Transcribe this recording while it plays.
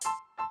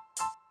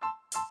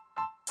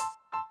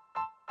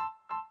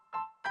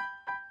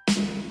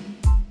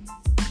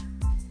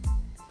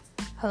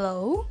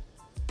Hello,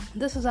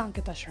 this is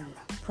Ankita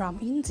Sharma from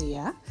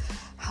India.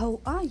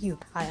 How are you?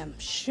 I am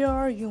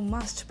sure you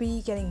must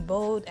be getting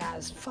bored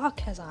as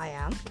fuck as I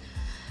am.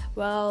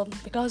 Well,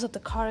 because of the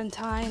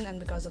quarantine and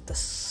because of the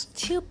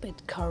stupid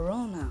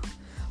corona,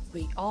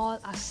 we all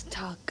are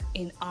stuck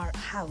in our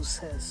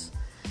houses.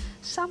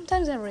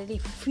 Sometimes I really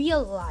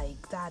feel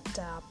like that,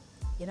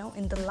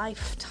 in the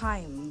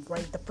lifetime,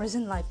 right, the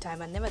present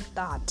lifetime, I never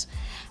thought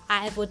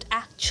I would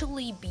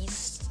actually be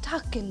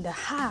stuck in the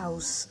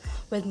house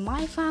with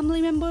my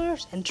family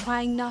members and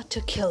trying not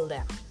to kill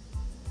them.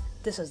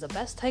 This is the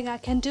best thing I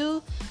can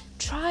do.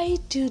 Try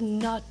to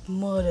not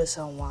murder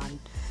someone.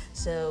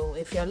 So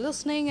if you're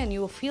listening and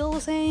you feel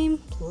the same,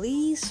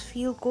 please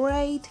feel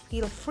great.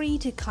 Feel free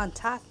to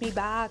contact me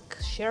back,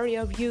 share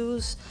your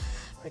views,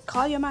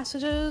 recall your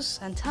messages,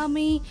 and tell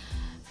me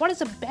what is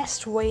the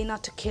best way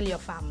not to kill your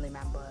family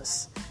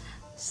members.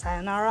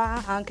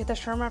 Sayonara, Ankita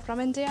Sharma from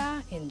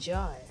India.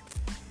 Enjoy.